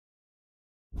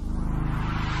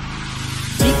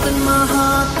my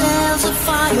heart there's a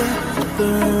fire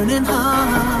burning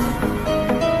hard.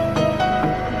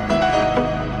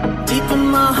 Deep in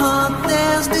my heart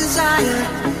there's desire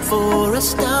for a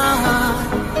star.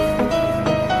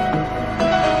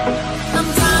 I'm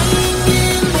dying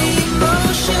in the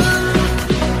emotion.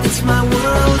 It's my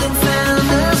world in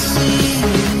fantasy.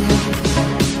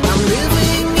 I'm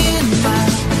living in my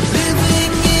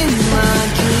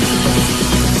dream.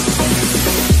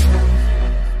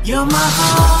 You're my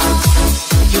heart,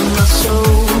 you're my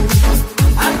soul.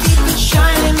 I keep it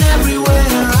shining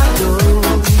everywhere I go.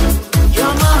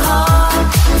 You're my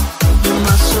heart, you're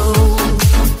my soul.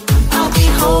 I'll be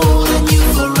holding you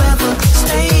forever,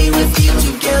 stay with you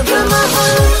together. You're my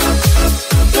heart,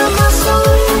 you're my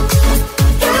soul.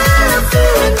 Yeah, I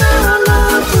feel it now, I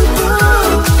love you, bro.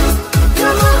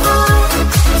 You're my heart,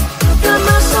 you're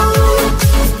my soul.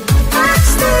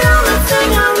 That's the only thing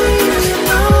I really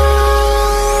know.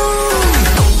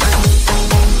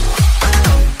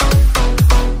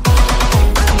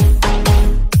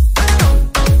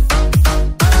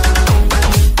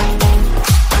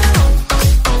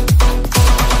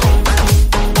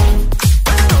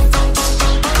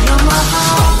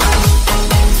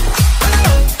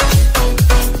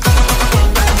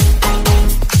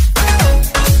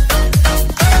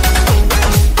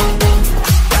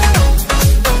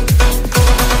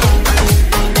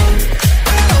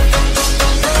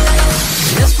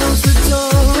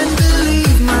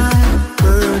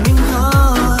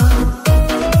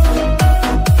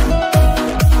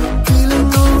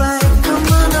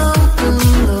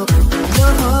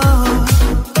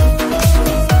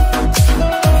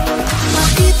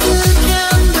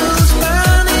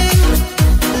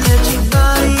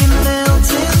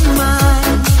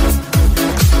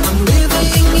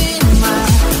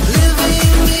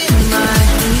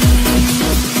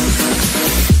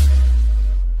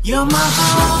 You're my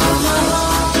heart,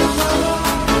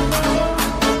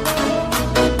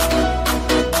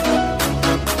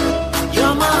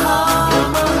 you're my heart.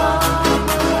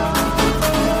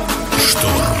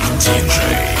 Шторм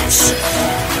DJs.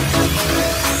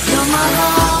 You're my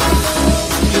heart,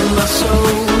 you're my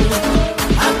soul.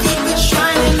 I keep it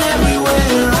shining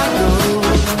everywhere I go.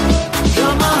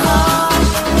 You're my heart,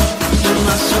 you're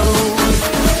my soul.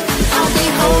 I'll be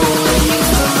holding you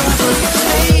forever,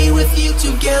 stay with you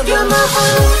together. You're my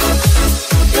heart,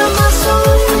 you're my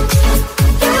soul.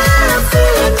 Yeah, I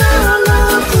feel it now, I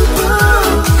love you, bro.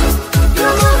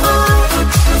 You're my heart,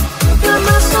 you're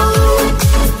my soul.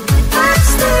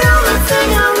 That's the only thing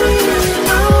I really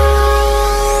know.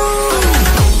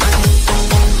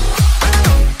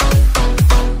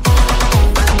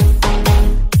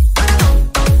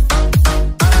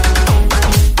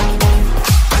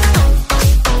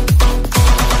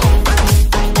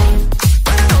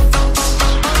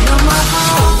 You're my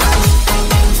heart.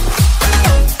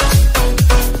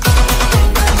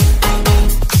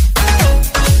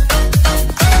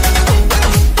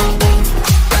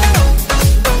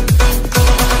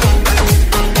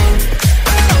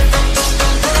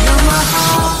 You're my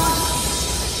heart.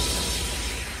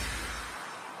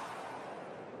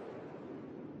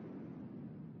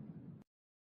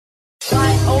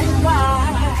 Why, oh why,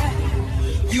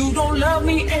 you don't love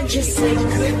me and just say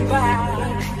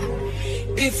goodbye.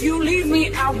 If you leave me,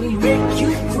 I will make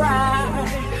you cry.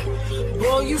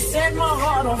 Boy, you set my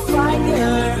heart on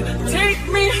fire. Take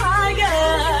me higher.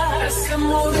 I said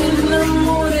Mordern,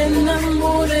 Mordern,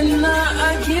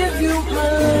 I give you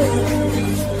my love.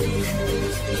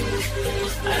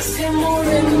 I said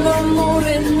Mordern,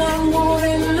 Mordern,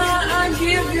 I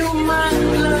give you my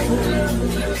love.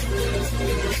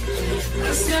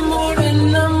 I said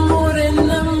Mordern,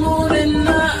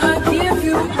 I give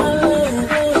you my love.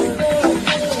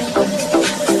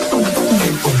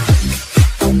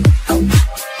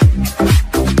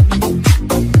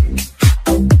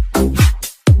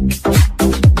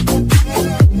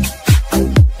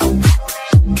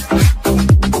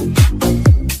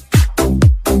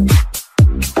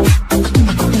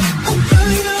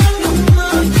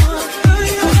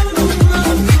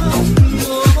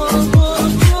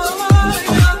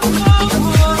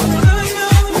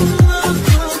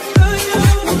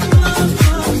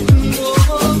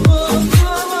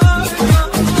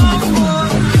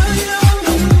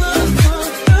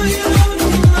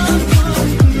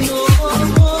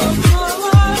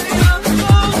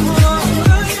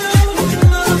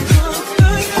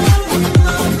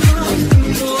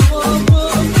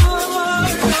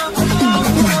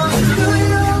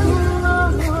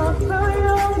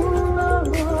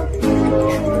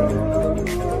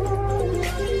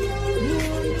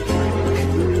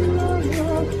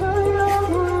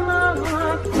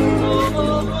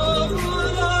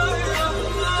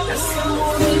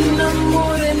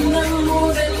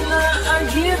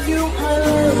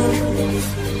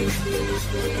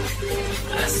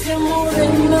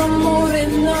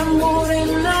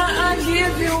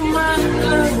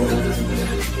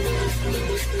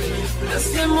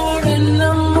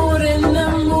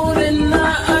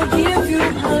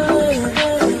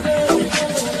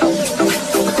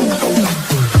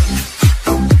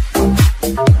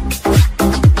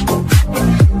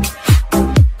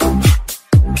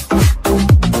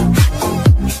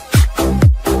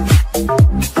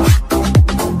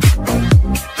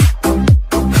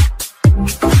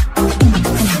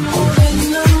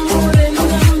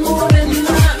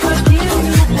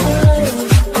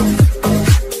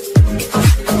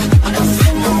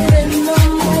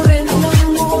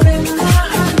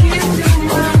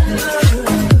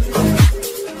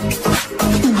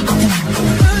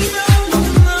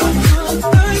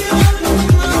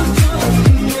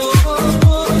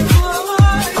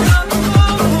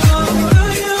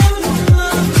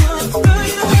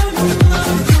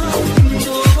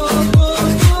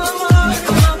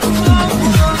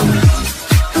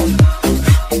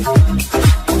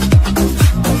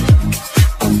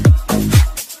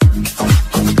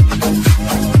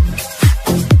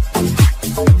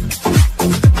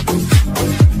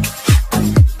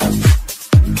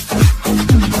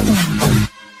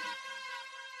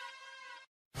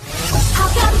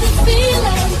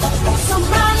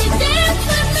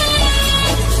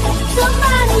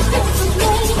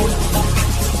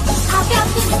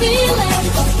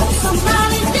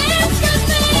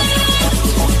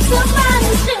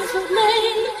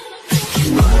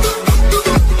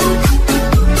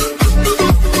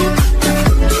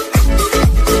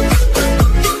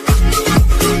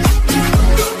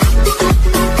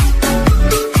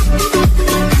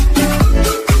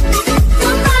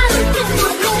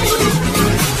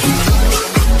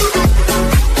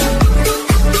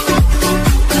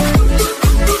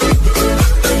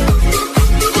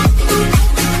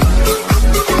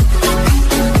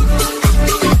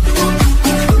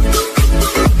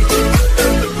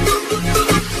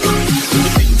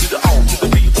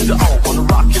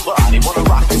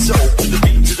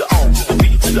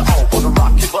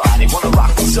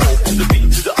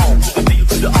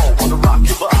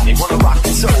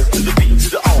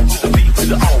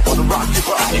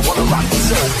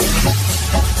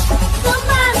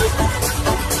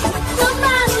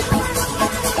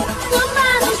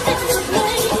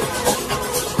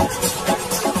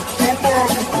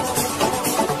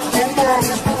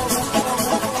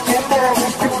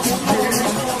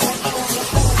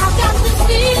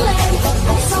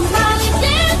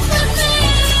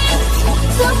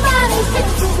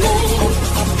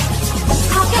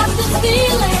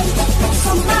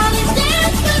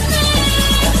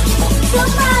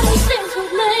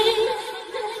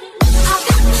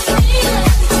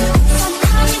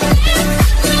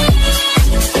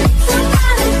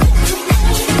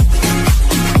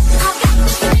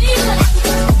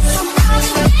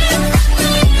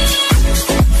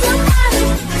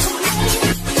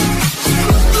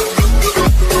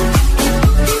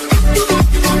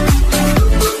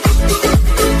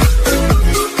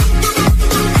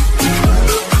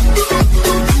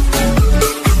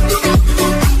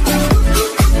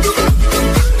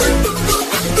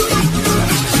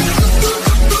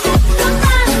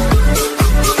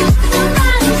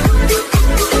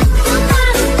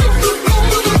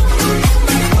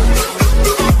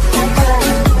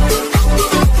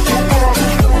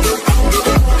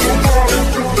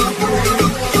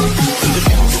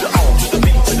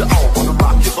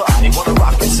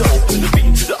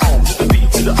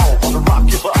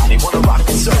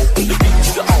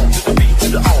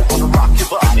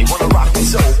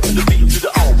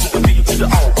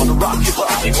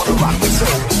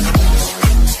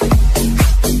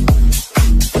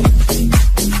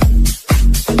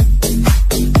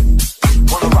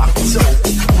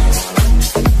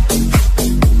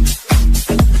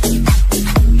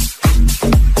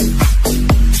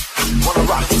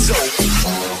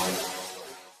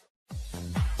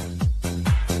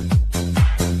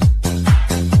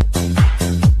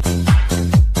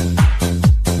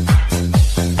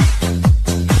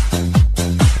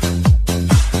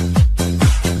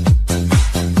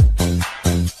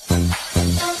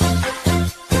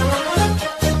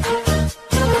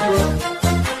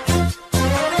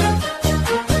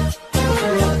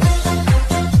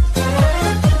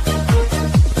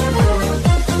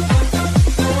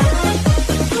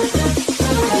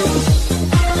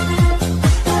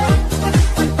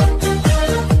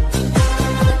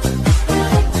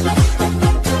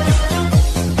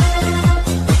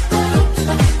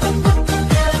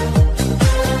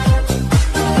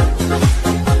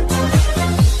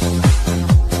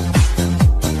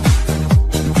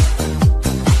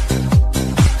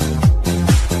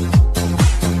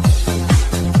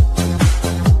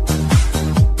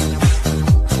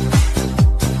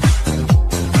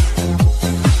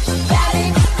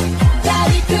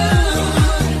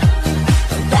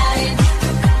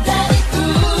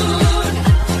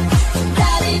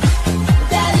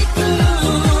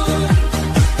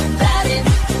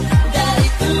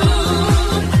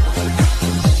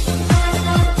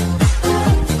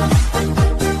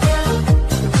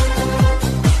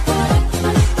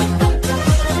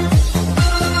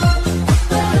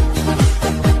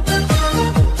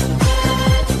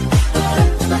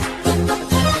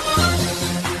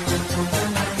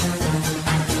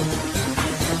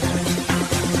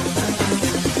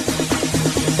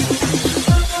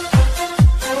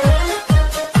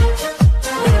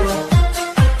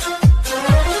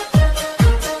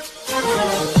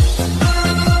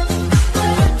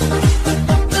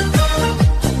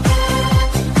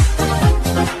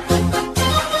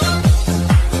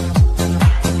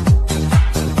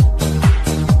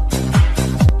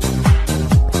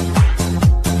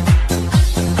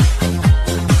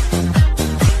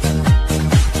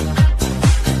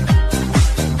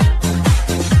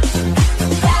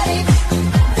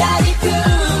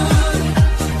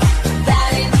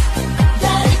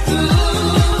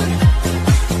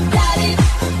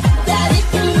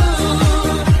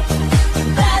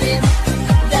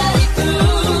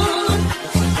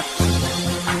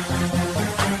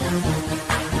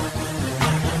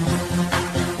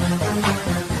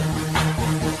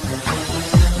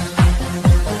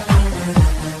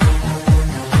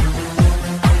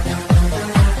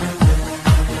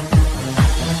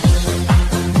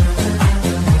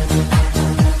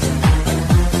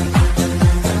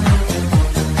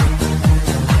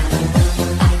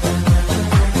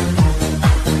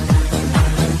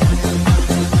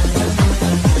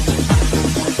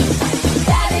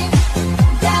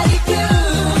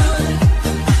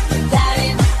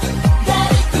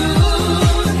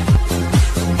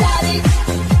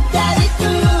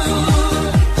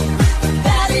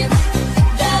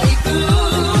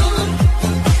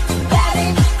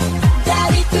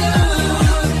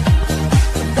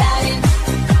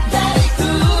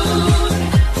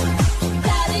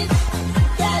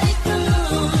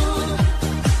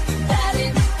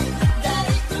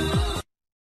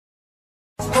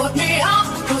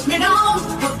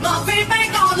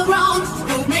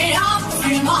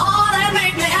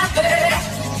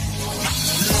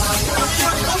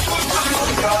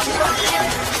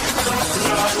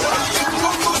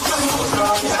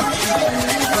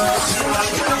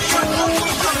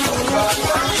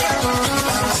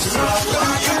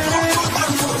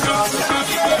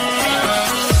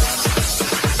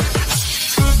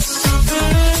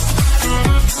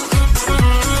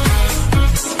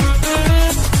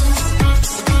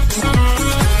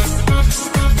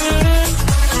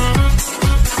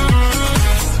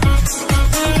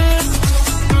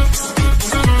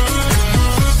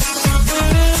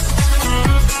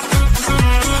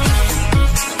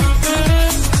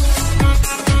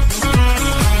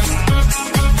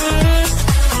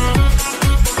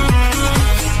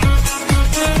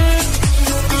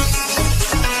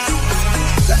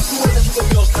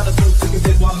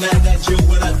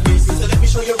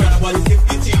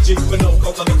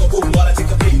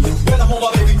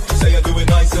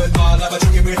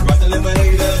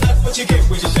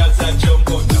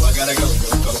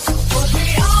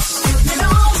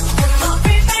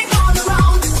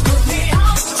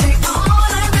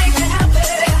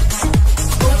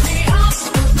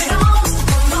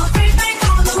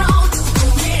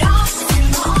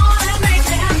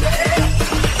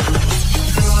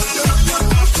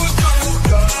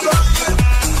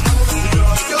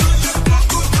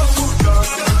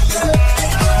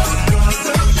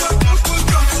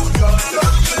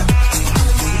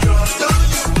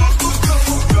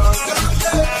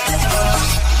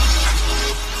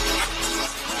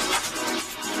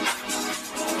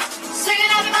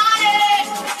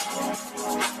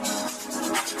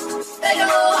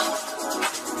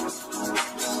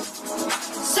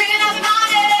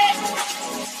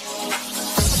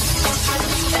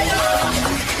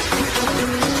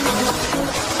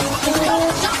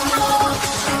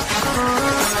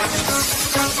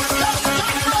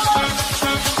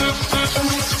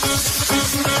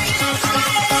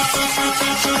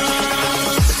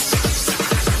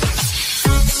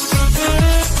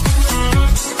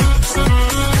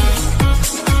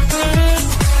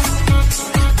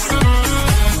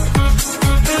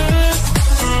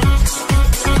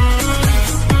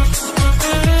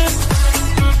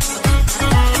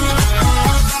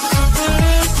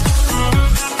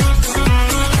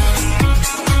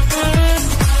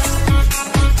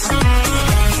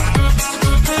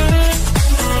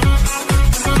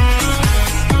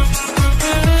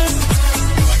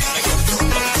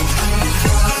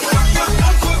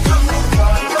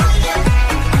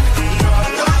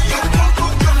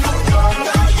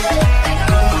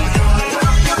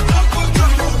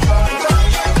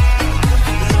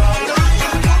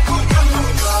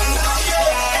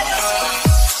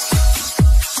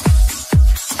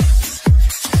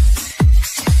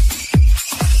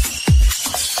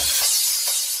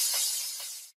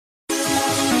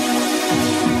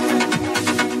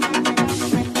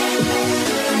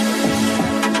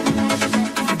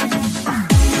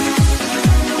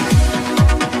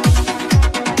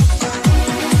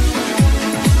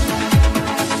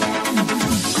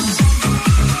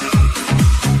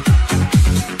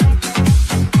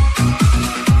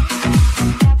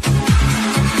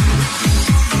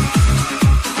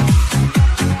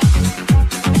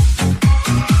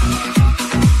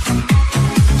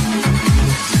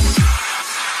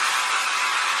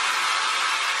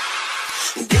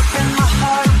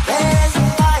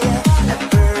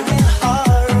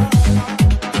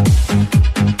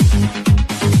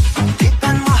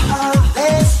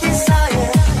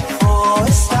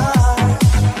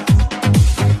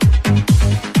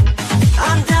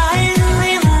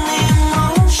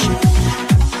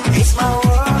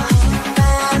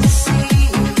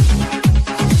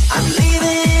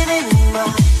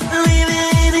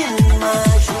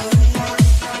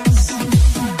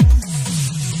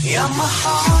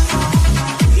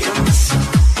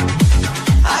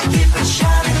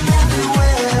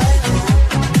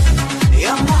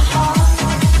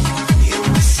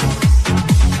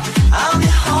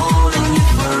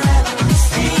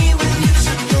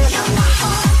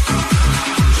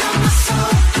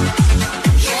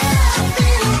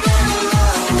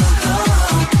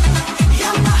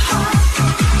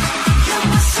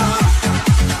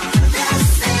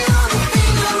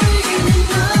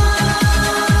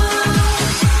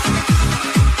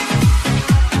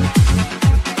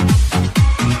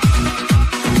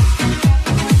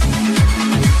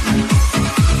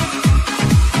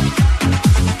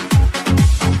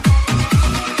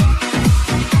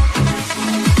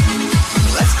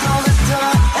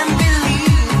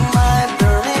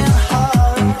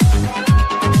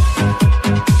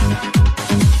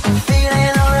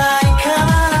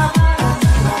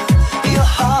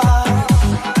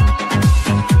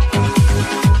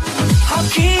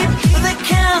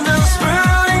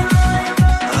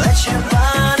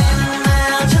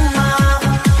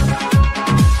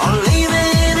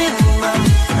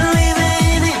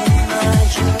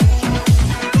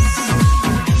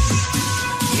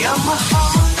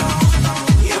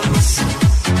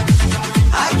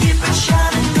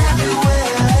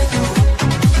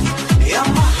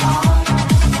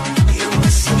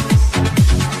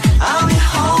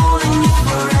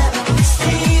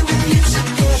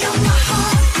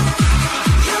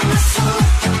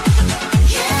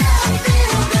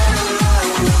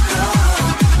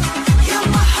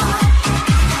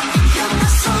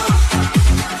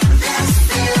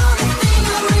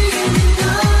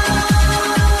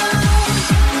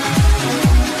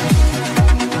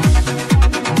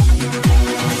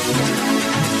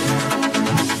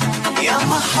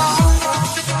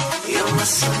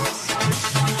 soul.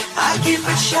 I keep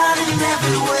it shining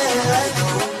everywhere I go.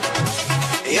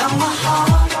 You're my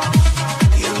heart,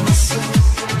 you're my soul.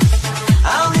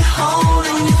 I'll be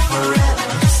holding you forever,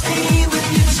 stay with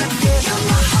you together. You're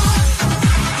my heart,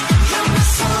 you're my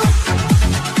soul.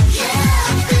 Yeah,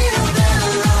 I feel that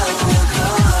love will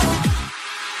grow.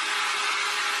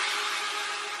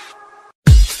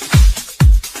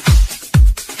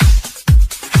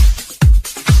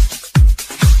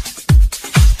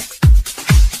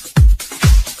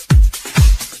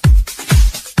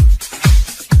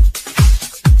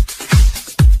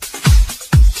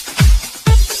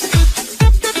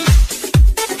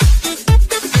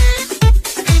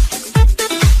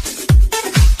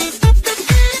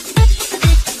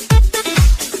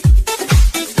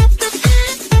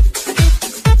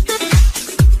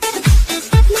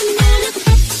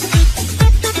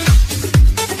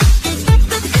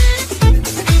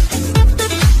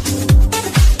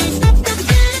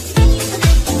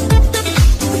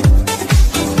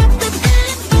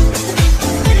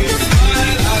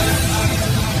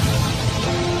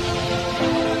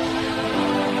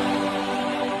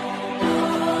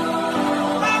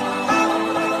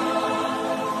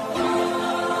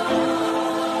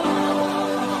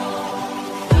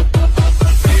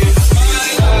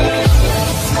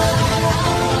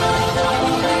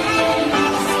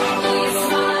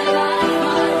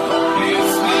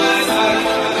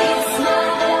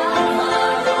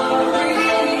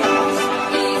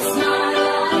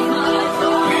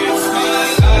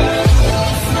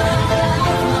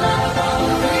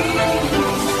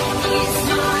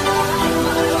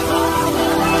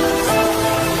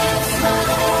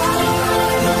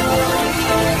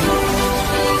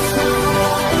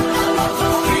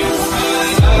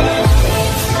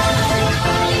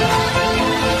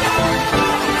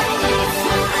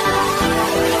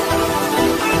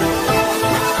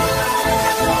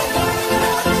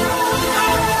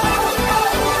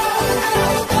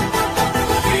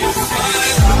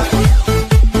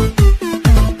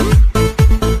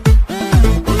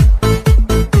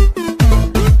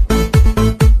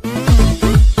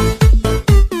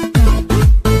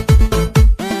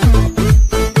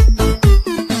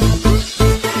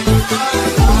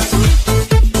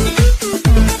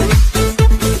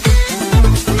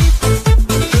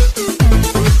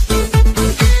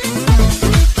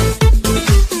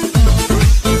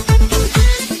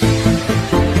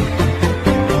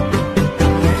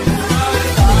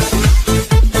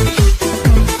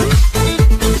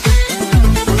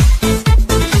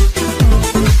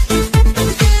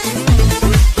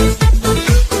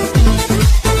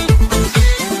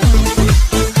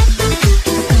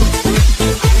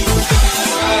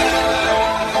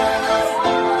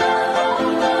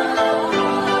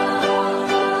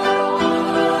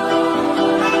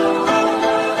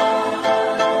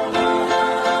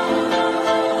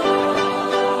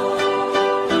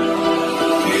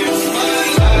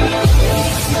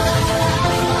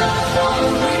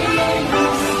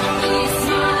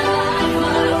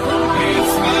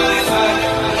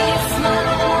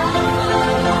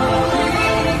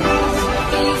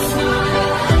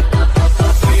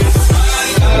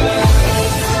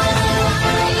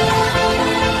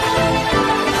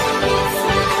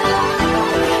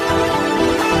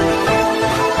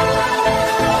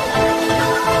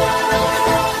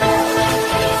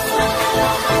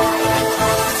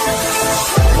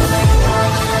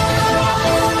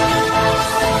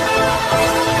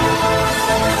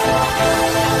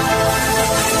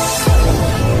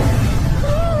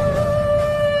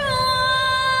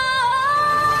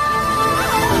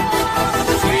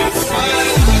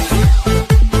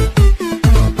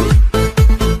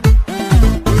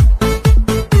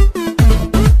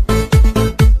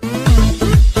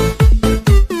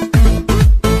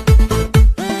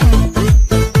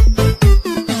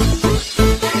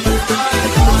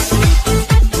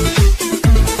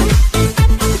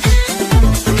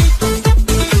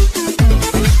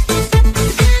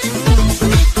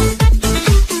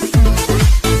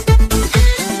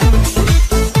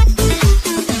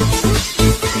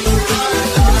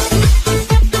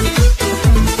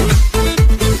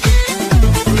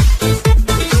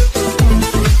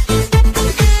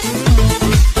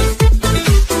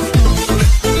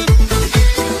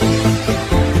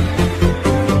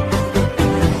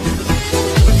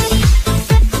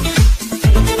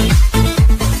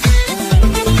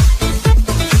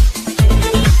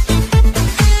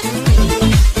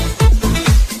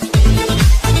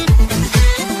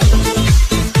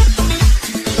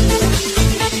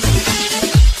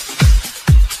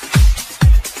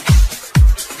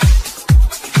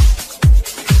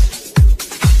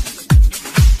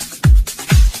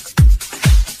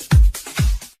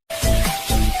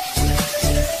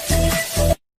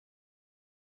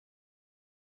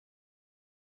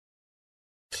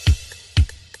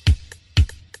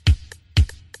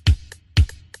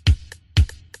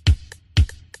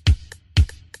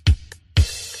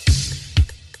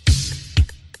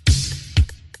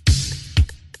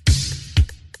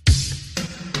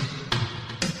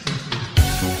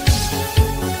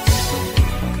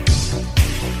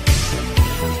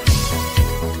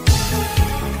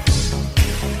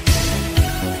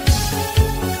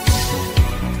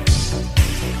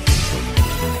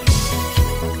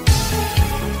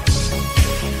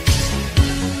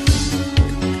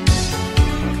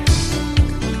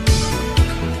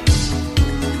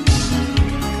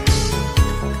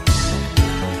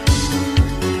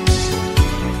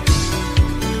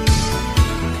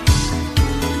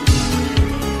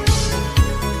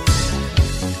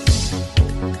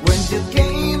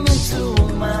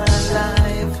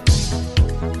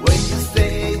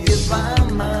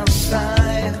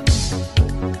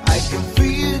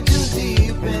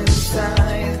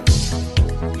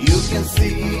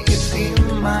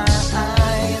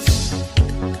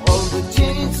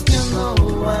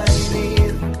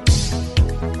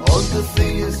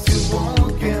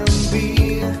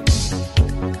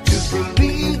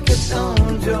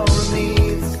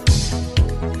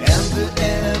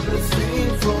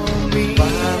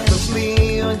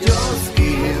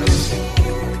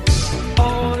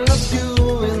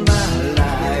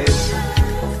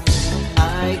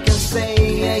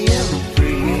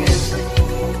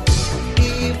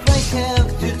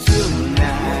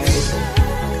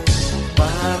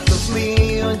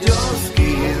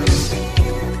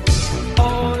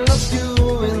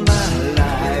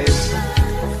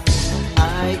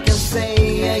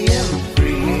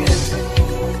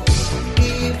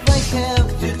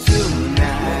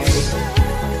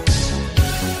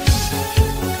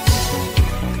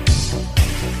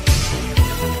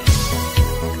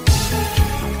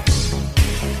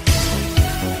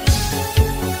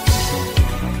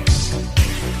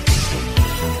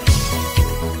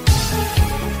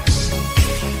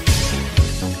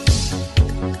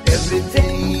 every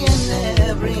day and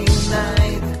every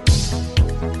night.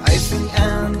 I think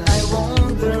and I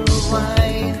wonder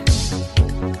why.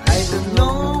 I don't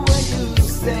know why you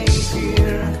stay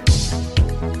here.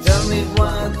 Tell me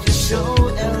what you show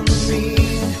and me.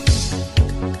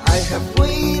 I have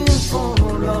waited for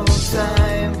a long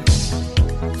time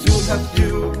to have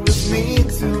you with me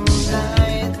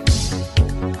tonight.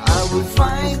 I will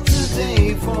fight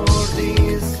today for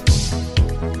this.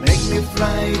 Make me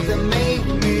fly and make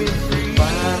me free.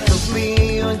 Part of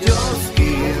me on your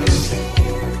skin.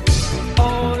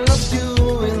 All of you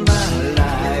in my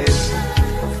life.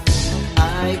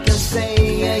 I can say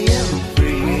I am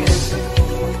free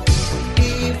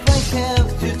if I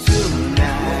have you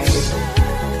tonight.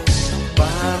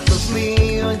 Part of me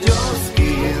on your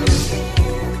skin.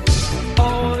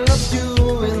 All of you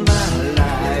in my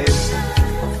life.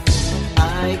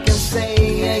 I can say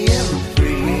I am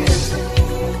free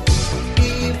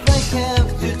if I have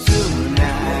you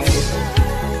tonight.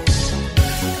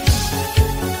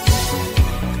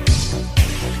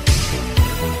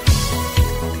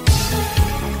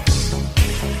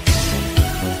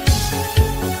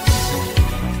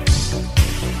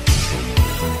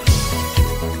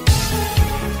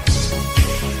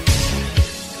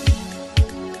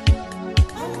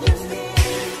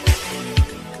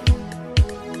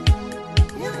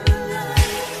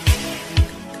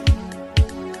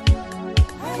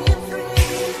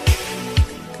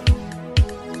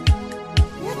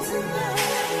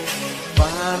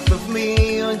 Part of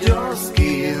me on your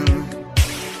skin.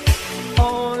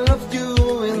 All of you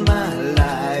in my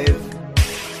life.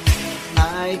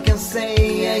 I can say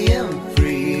I am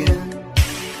free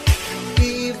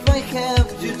if I have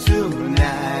you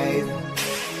tonight.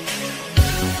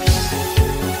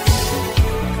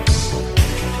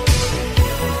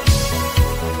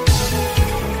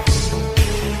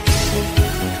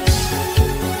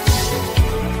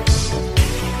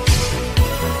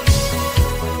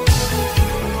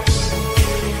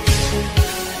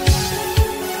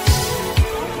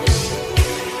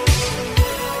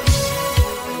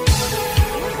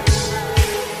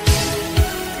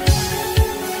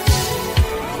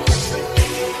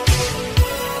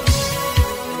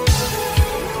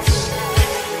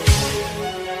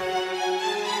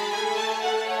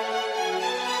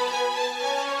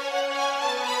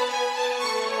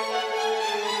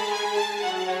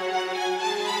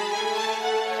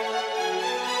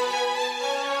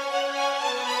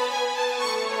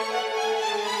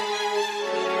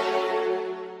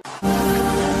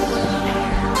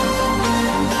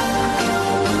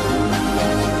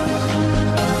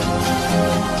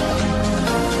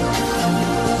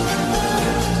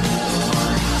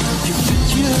 You put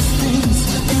your things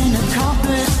in a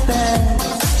carpet bag,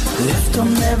 left them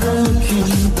never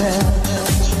looking back.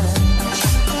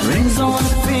 Rings on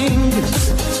the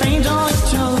fingers, paint on your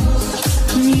toes,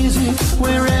 music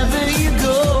wherever you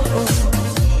go.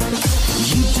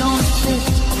 You don't fit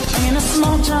in a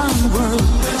small town world,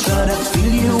 but I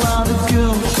feel you are the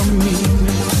girl for me.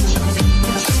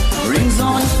 Rings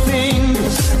on your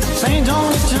fingers, paint on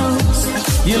your toes,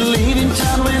 you live in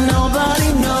town where nobody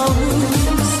knows.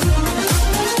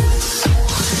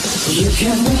 You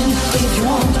can win if you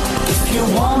want, if you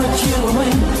want it you will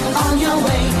win. On your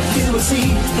way you will see,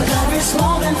 that life is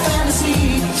more than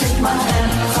fantasy. Take my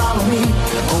hand, follow me,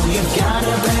 oh you've got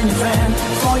a brand new friend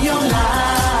for your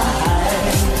life.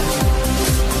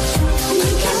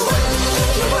 You can win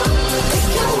if you want, if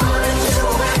you want it you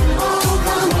will win. Oh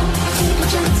come on, take a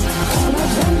chance, all of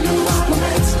them you want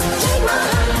romance. Take my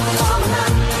hand, follow me,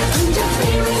 and your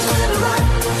feelings will arrive.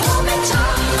 Hold me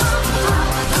tight.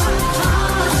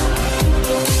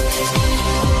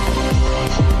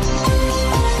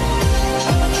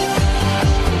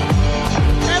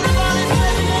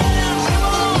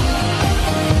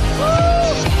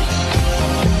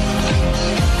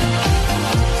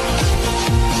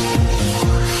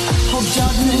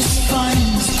 Darkness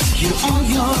finds you on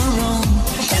your own.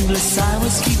 Endless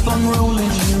hours keep on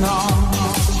rolling on.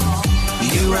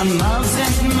 You are miles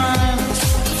and miles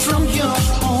from your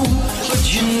home, but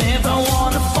you never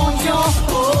wanna find your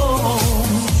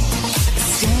home.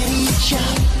 Steady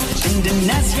job and a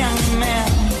nice young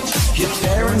man. Your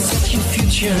parents set your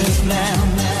future plan.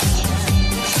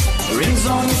 Rings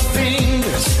on your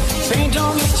fingers, paint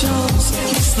on your toes.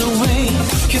 It's the way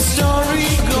your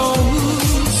story goes.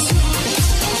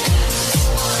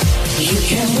 You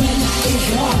can win if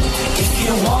you want, if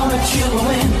you want it you will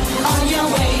win. On your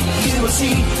way you will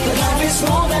see, that life is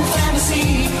more than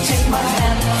fantasy. Take my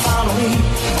hand, follow me,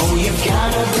 oh you've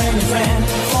got a brand new friend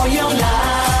for your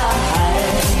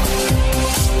life.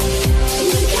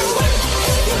 You can win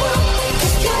if you want,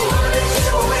 if you want it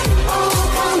you will win.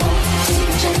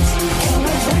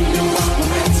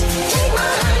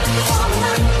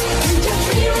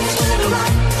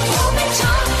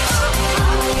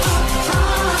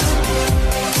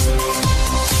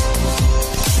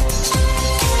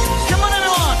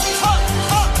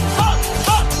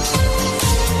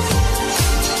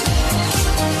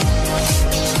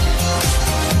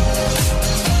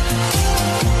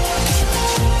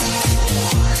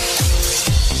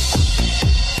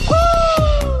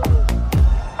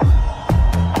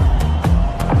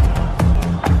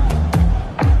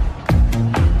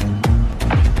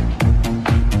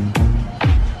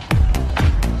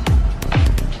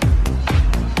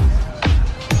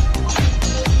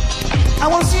 I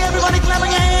want to see everybody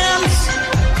clapping your hands.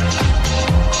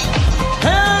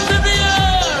 Hands in the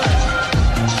air.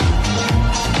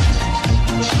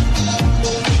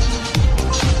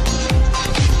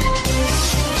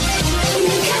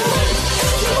 You can win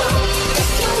if you want. If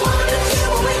you want to do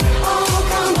it, oh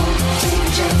come on, take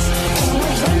a chance.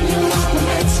 Always when you want the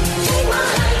mix. Take my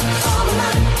hand, follow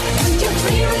mine, and you're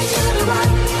free to the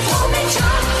right. Hold me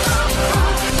tight,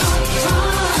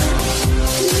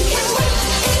 You can win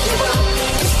if you want.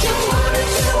 If you want to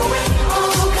do it,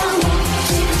 oh come on,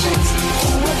 take a chance.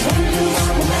 Always when you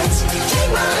want the mix.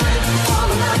 Take my hand,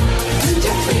 follow mine, and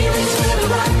you're free to the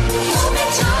right. Hold me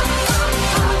tight,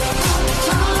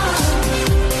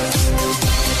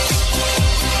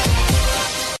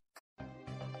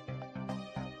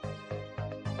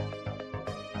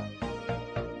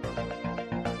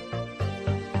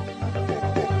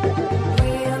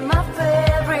 With my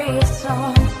favorite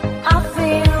song, I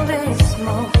feel this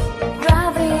move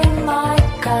driving my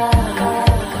car.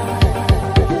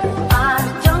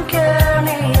 I don't care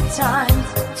any time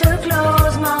to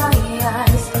close my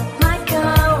eyes. My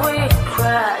car will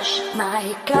crash. My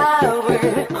car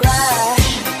will crash.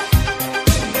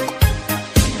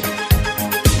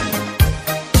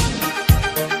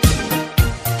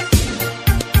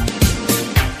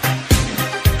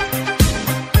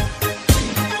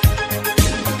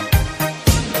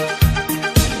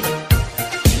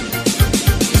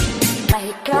 My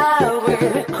car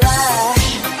will crash.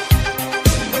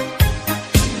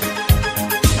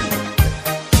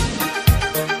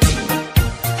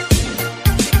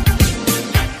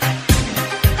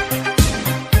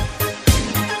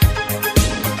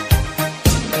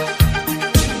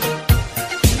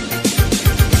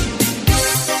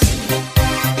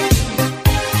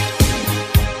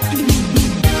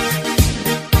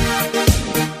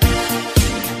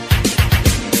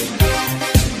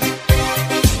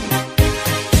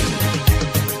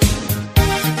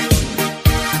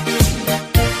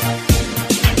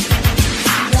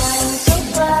 Flying so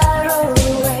far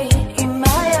away in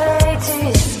my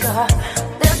 80's car.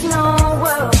 There's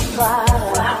nowhere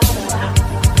far.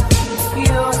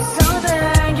 You're so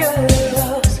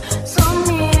dangerous, so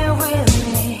near with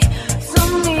me, so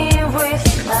near with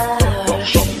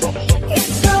us.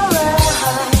 It's so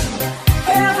right,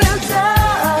 every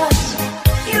touch.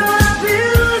 You are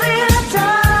beauty,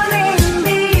 darling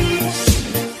beast.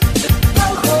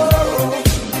 Oh,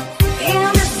 in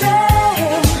the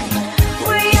same,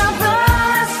 we are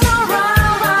birds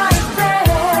around like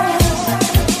this.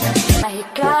 My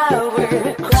car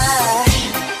will crash.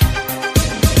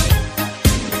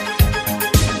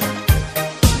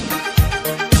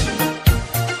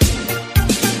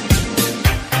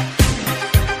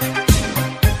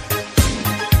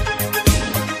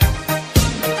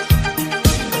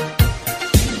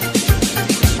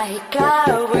 My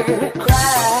car will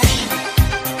crash.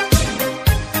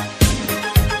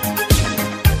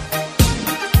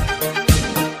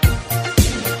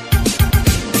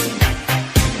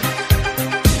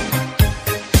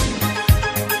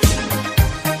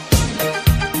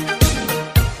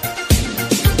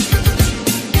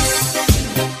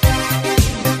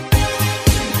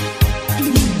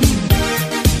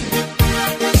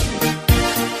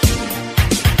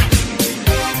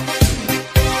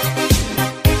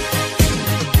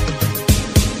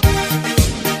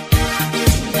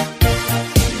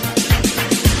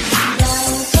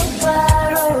 Flying so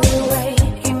far away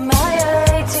in my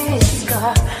 80's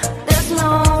car. There's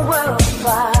nowhere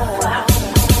far.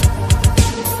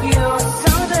 You're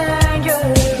so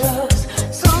dangerous,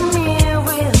 so near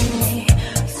with me,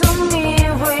 so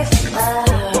near with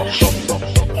us.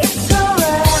 It's so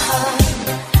right,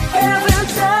 every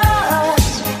touch.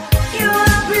 You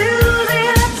are beauty,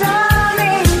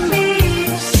 darling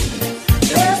beast.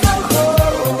 There's no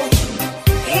hope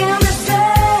in the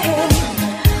same.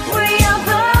 We are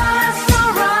birds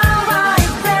around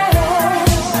like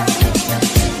this.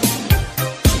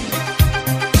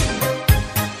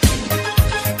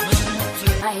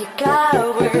 My car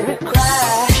will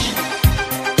crash.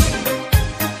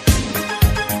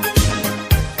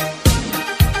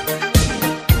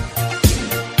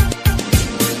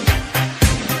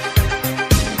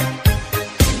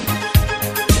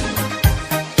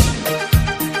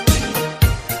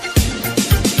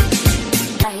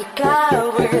 My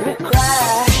car will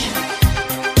crash.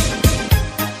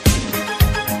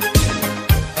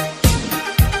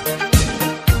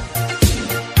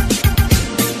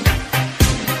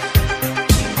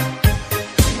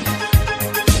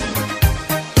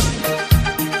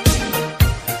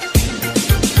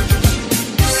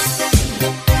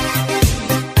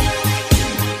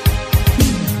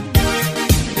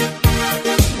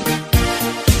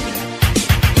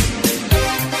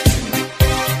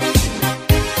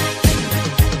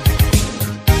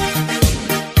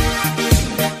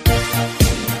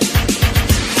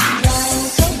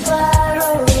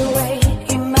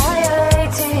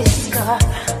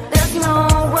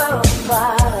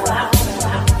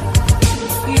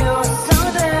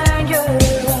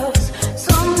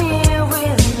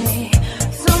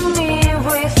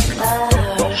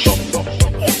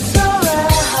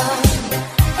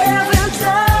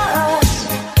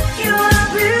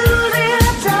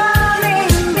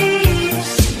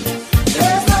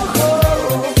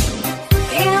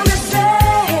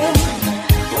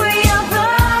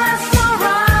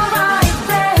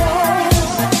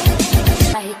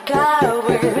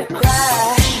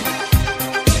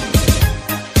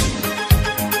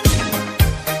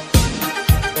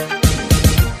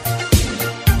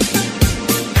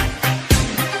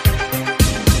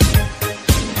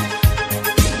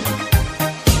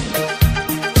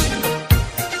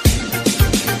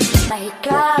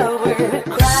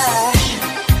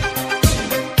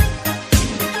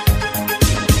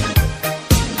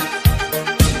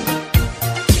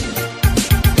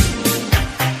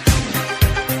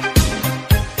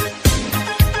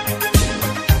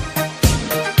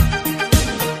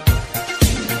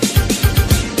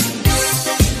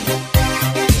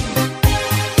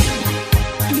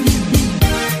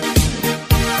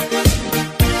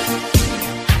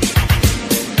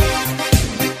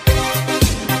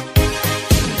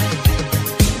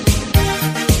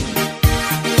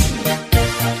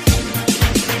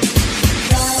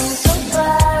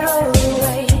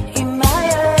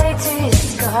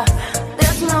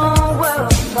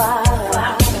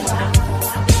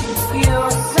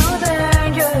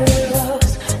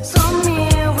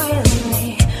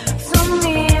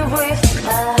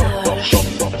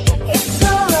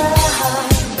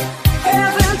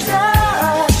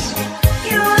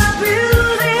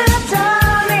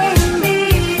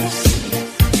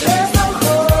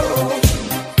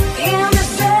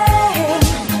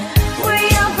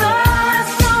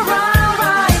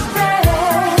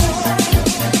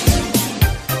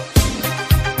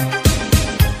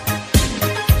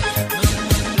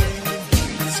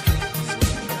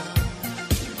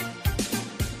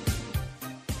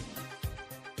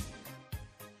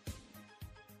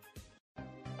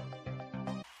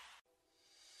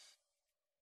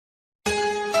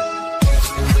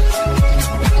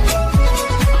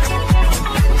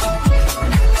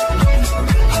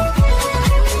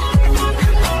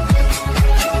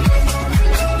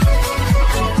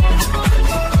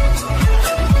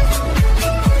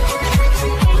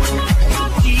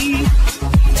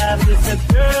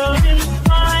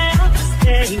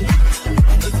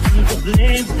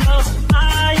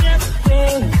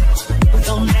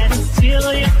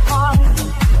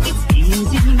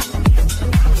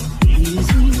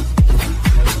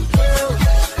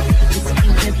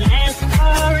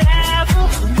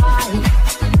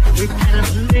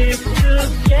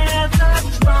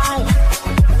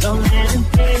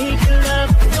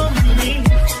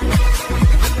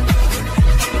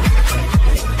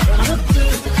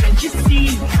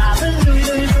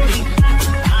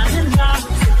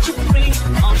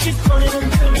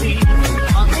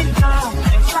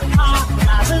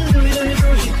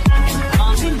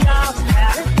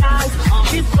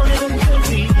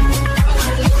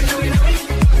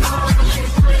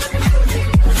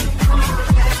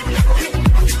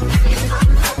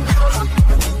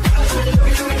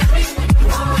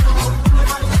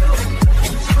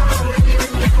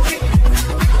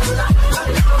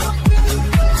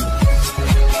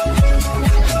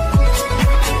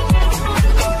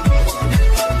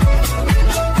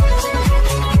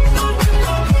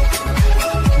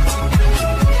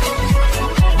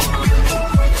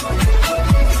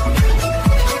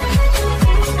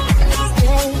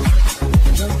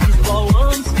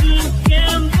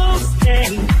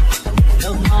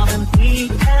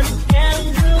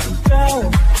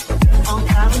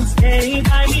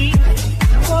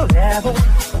 forever,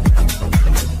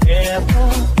 ever.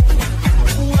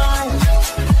 Why?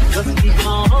 'Cause we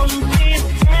don't live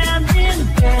hand in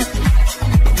hand.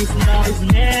 This love is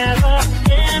never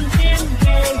ending,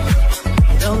 babe.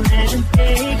 Don't let him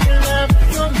take your love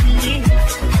from me.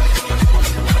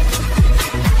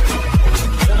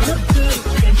 Don't look good,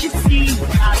 can't you see?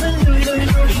 I'm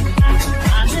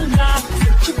in love,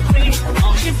 set you free.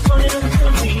 All you wanted to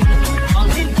me.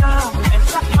 All in love,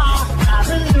 it's a heart. I'm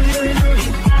in love,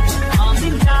 all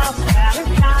in love,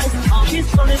 paradise. All you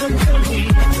wanted to me.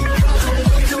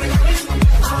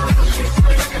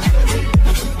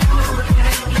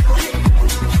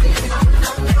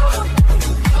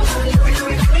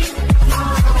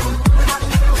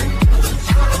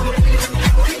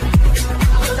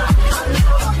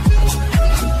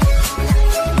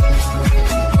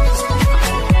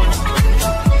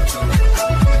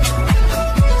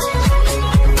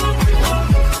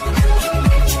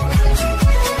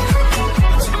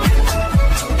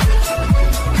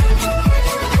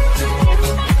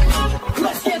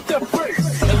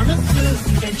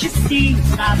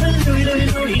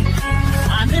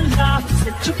 I'm in love,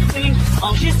 set you free.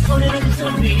 All she's calling to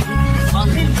me.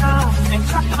 I'm in love, and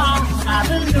I'm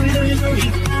in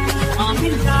Louie. I'm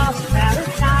in love,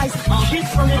 paradise. All she's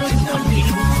calling to me.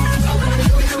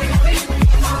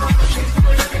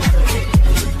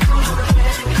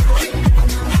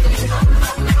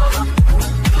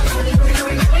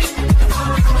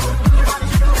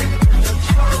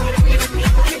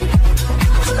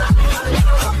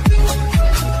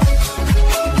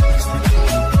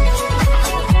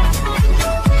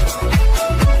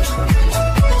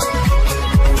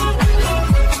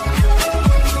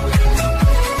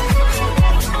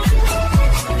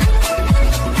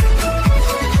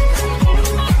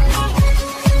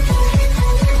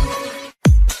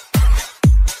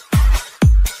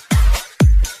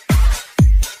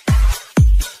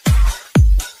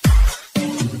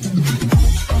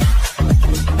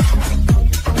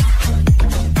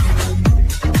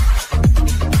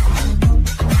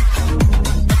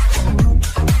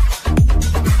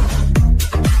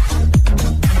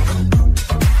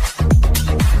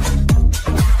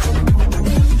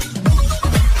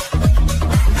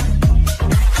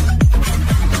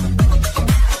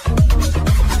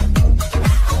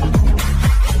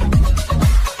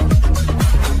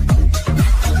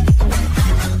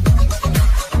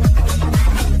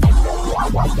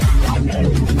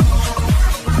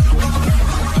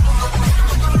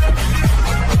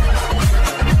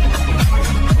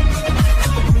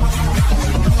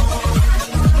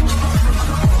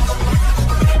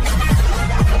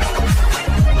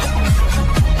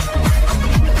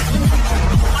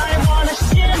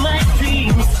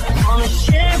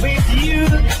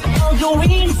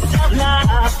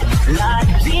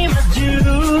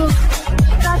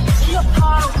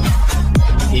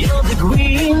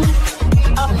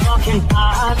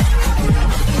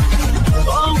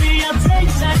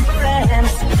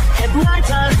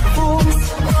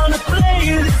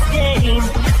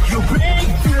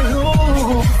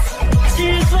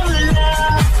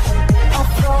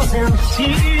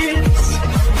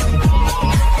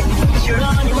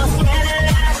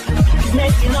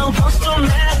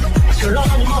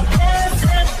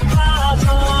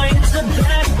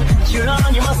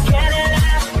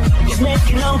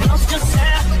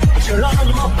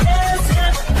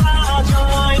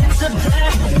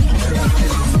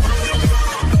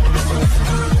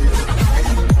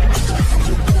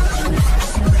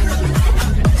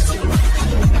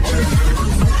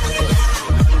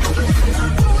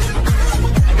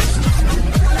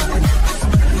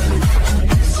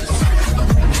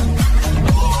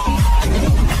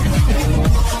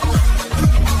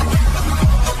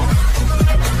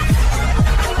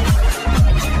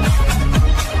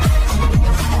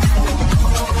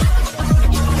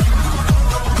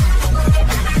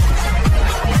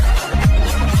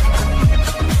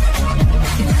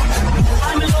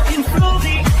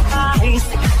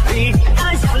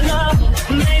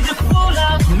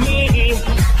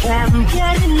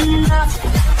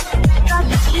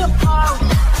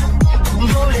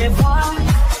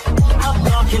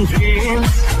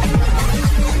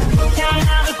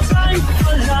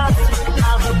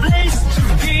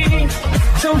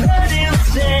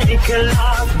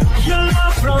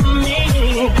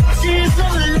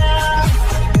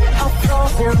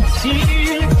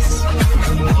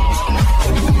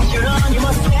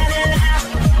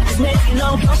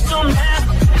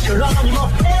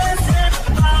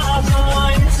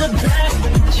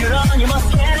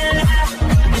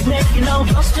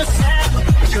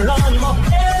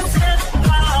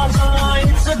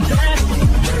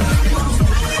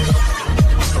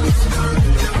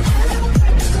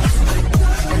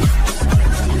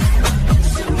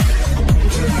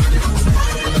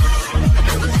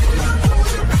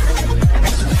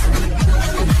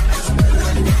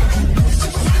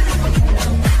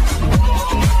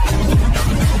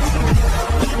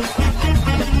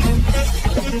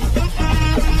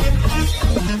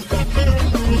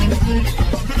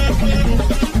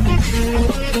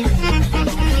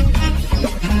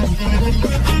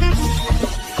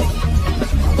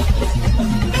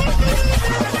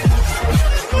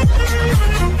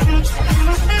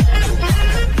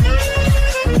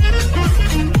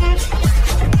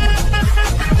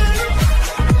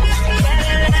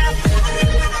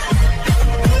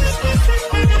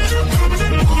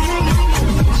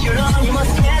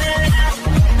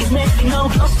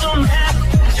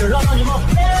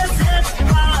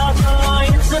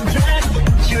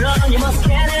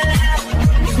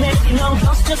 No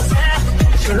ghost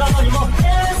yourself. You're all your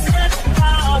best.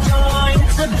 I'll join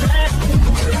to black.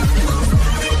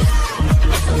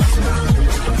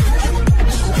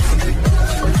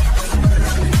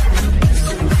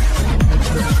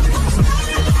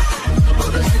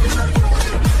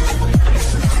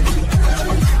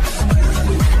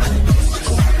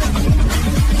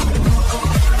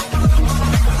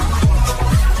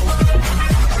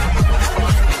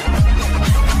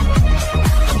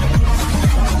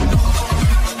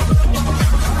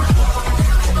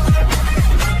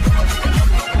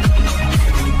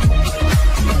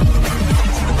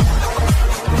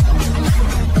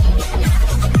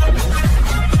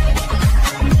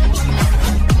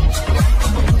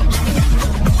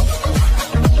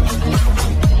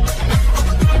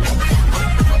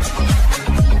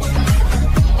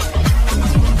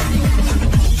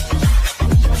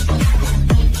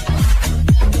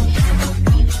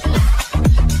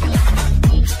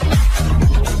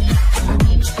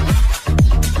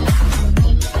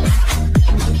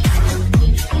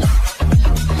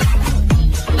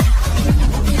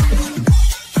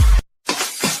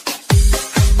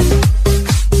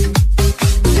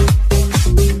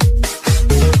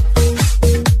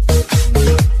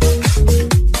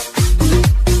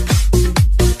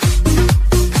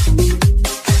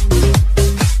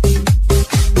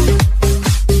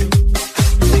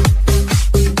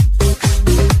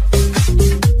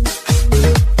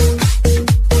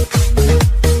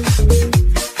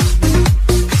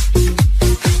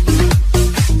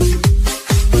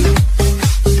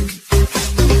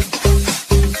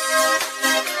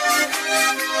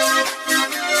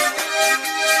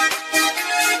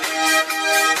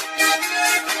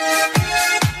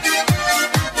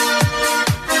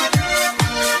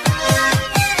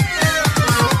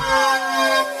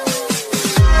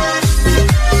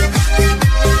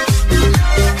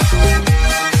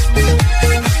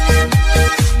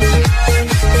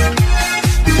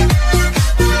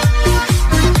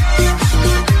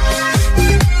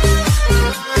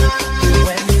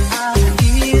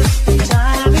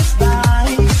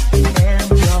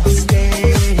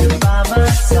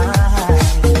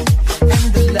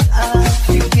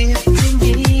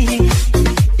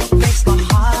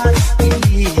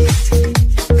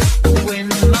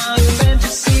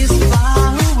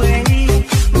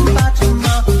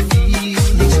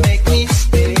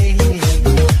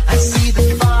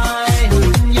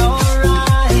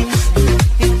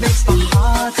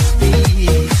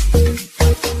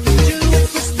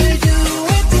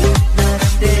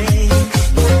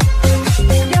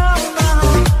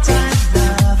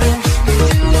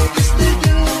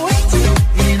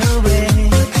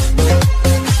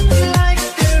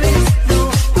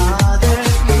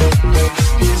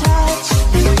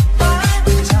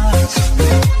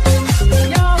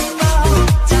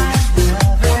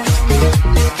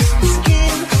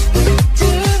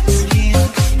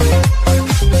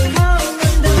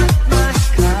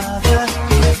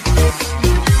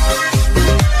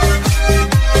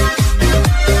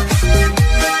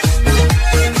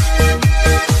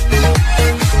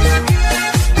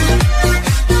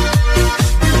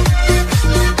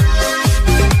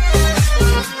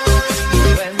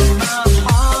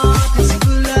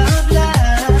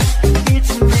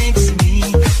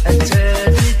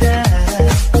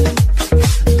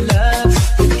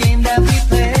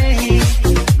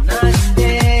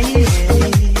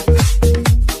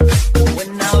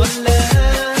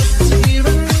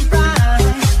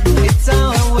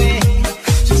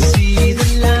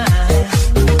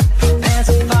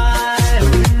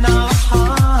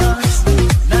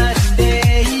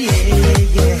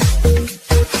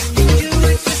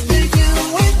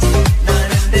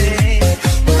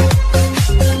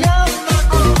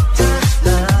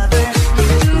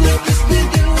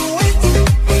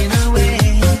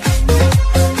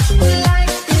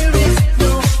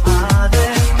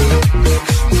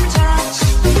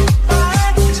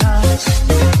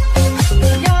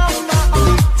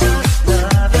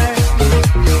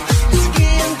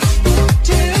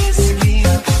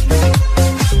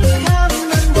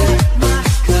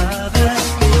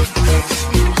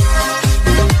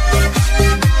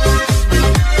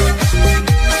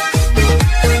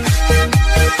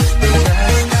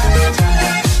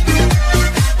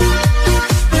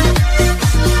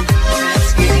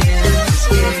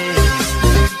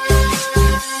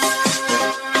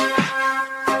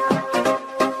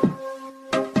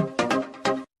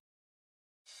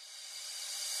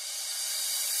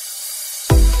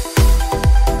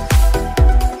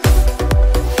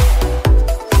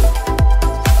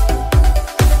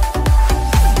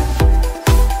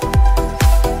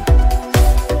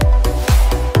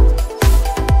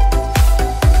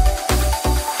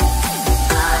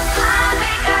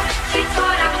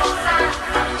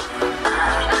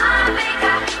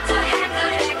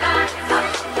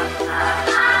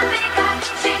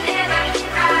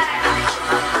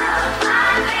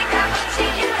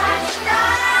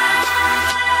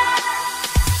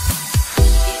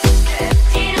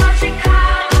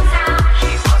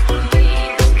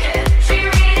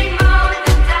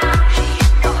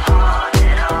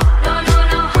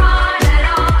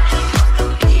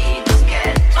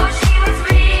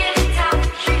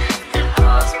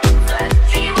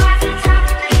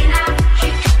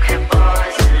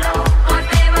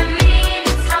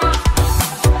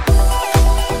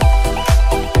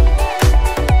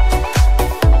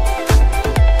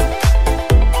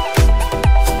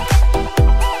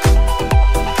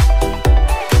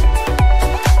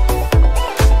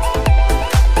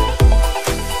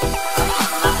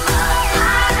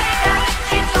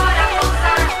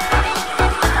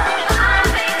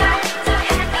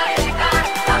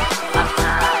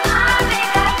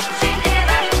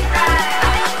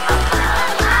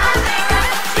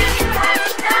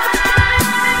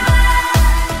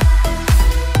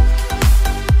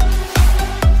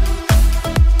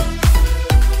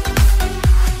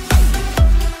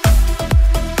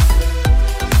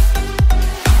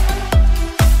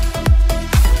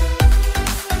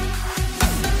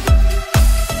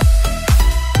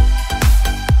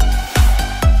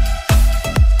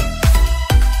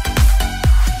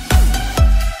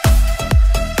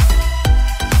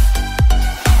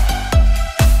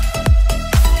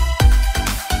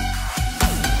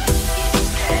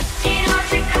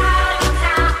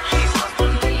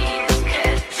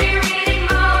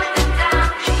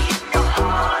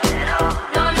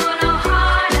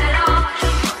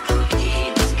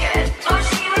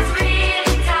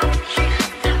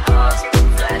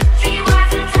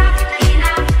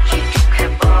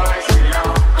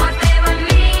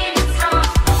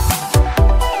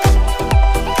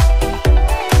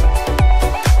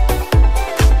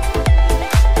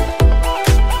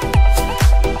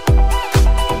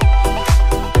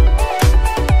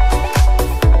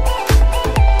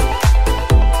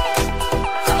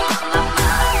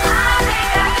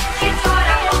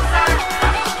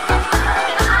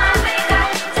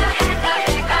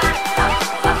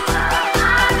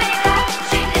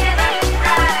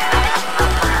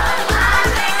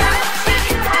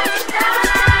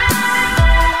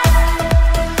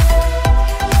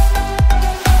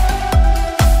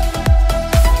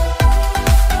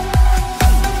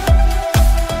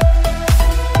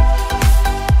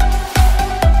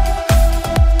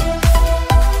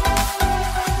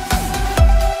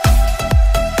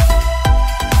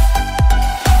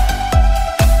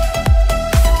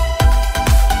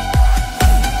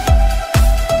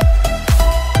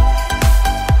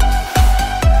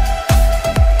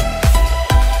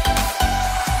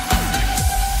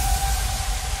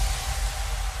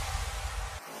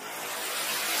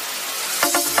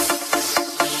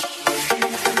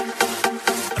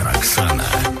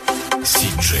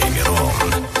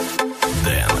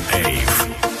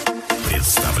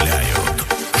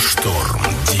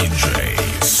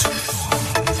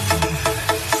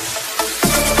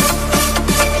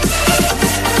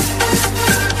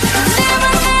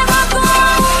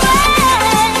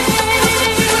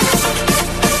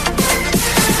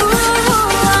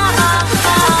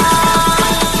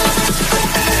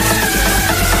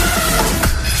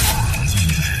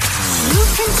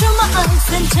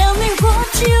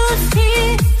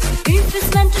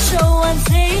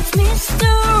 it's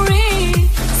mystery.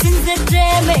 Since the day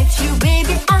I met you,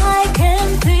 baby, I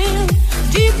can feel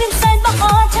deep inside my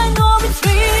heart, I know it's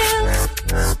real.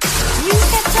 You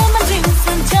capture my dreams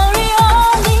until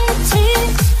reality.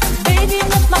 Baby,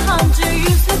 not my hunter,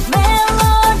 useless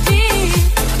melody.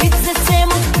 It's the same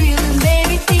old feeling,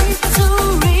 baby, it's so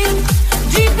real.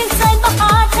 Deep inside my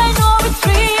heart, I know it's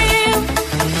real.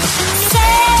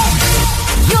 Say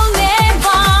you'll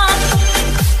never,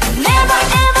 never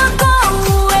ever go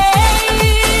away.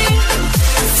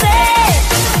 Say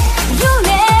you'll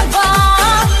never,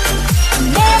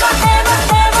 never ever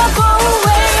ever go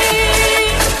away.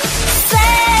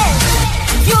 Say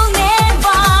you'll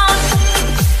never,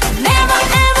 never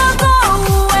ever go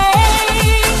away.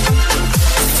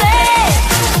 Say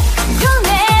you'll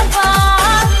never,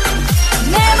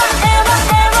 never ever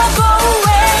ever go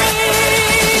away.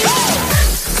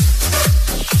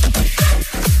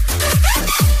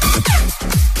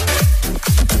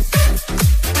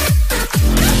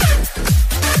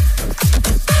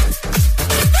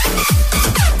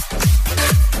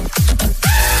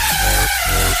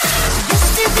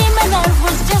 Yesterday my life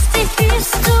was just a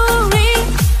history.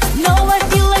 Now I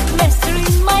feel like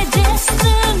mastering my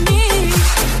destiny.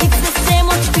 It's the same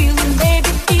old feeling,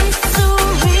 baby, it's so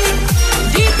real.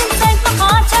 Deep inside my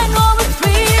heart, I know it's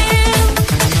real.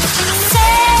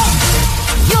 Say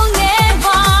you'll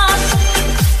never,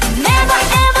 never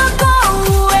ever go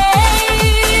away.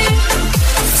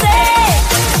 Say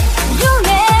you'll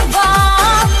never,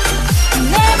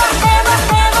 never ever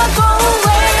ever go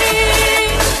away.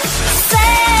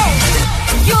 Say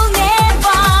you'll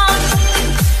never,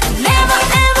 never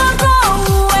ever go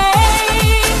away.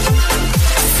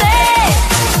 Say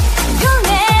you'll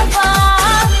never,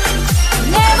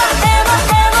 never ever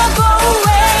ever go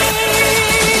away.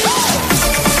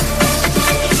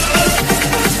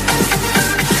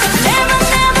 Never,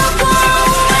 never go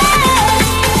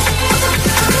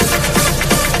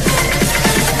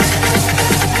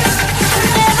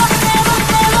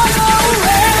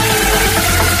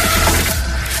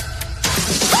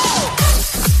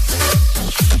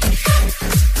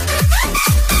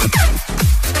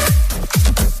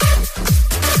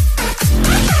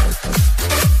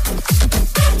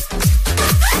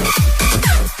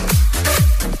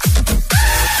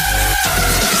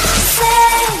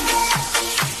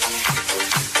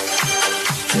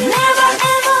never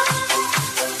ever.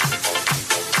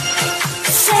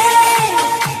 Say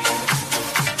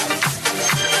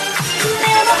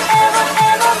never ever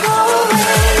ever go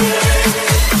away.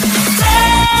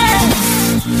 Say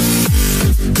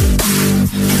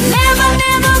never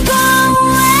never go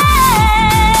away.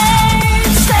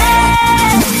 Say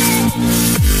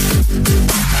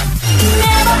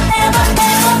never ever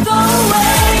ever go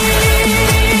away.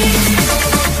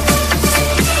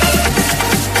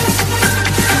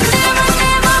 Never,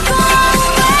 never go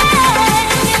away.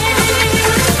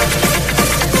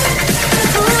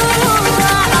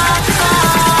 Ooh,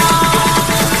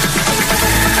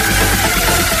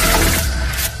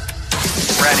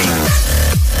 Ready.